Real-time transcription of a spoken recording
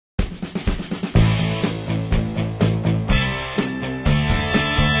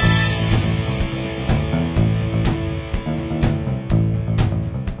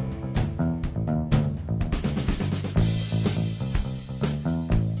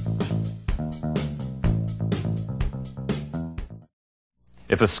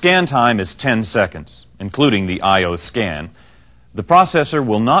If a scan time is 10 seconds, including the I/O scan, the processor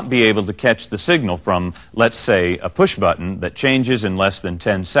will not be able to catch the signal from, let's say, a push button that changes in less than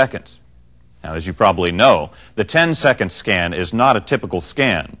 10 seconds. Now, as you probably know, the 10-second scan is not a typical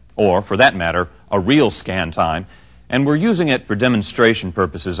scan, or, for that matter, a real scan time, and we're using it for demonstration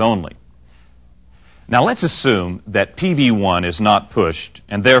purposes only. Now, let's assume that PB1 is not pushed,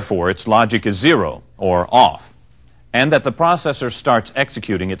 and therefore its logic is 0, or off, and that the processor starts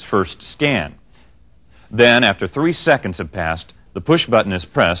executing its first scan. Then, after 3 seconds have passed, the push button is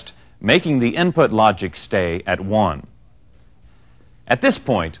pressed, making the input logic stay at 1. At this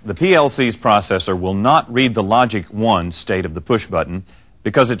point, the PLC's processor will not read the logic 1 state of the push button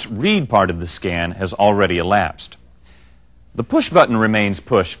because its read part of the scan has already elapsed. The push button remains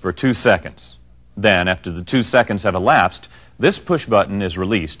pushed for 2 seconds. Then, after the 2 seconds have elapsed, this push button is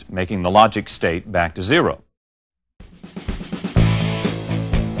released, making the logic state back to 0.